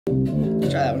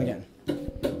Let's try that one again.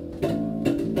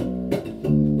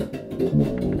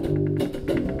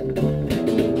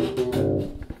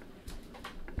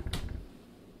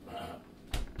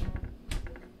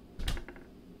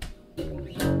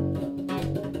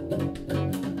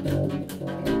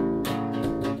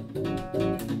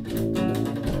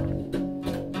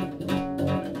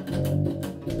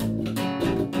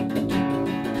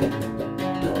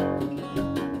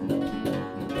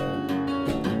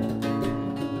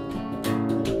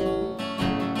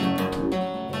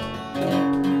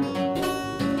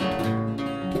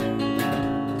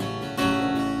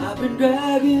 Been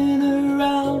dragging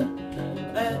around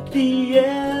at the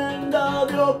end of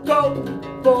your coat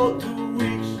for 2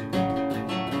 weeks.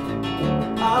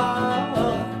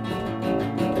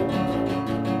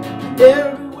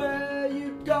 Everywhere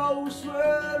you go,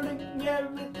 swirling,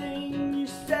 everything you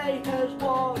say has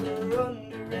water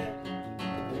under it.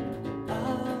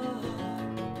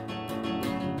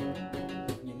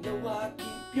 You know I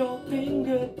keep your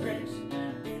fingerprints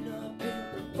in a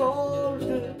paper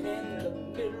folder in the middle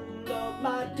of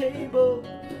my table.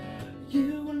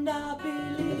 You will not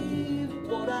believe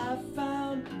what I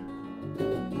found. I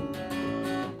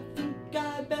think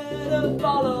I better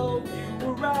follow you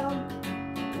around.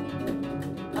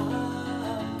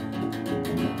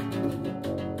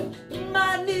 You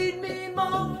might need me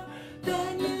more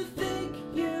than you think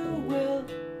you will.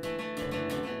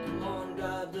 Come on,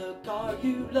 drive the car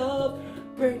you love.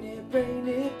 Brainy,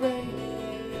 brainy, brainy.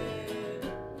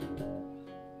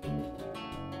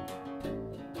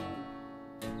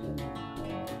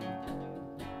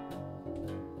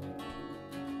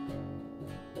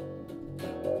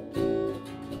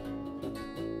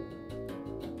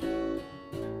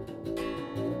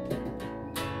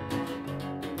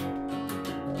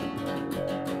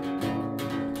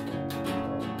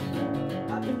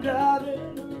 I've been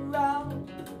driving around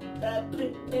at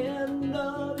the end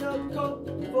of your coat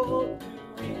for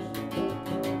 2 weeks.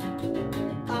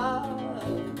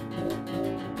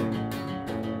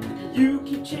 You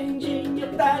keep changing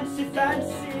your fancy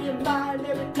mind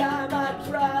every time I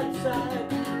try to decide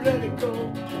to let it go.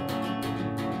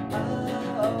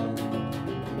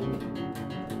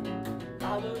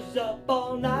 I was up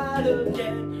all night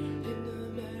again in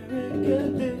the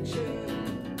American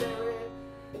dictionary.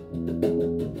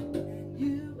 And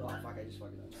you, Oh fuck, I just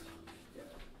fucked it up. Yeah.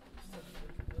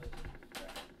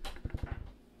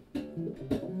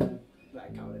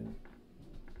 Right, count it.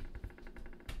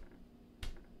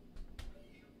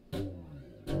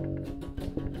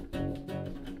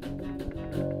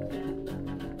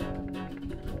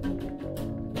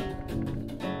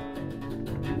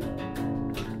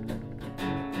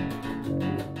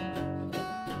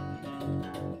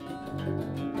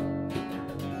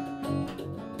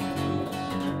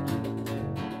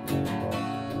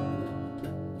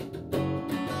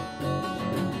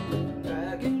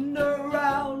 dragging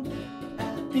around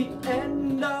at the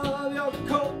end of your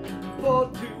coat for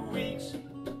 2 weeks.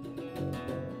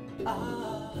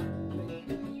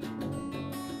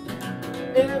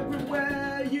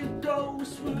 Everywhere you go,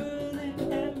 swirling,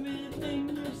 everything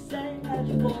you say has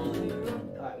water.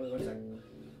 Alright, wait 1 second.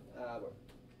 Alright,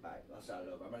 I'll start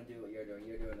it over. I'm gonna do what you're doing.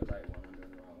 You're doing the right one, I'm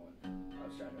doing the wrong one. I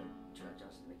was trying to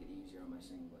adjust to make it easier on my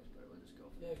singing voice, but we'll just go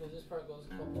for it. Yeah, because this part goes a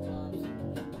couple times.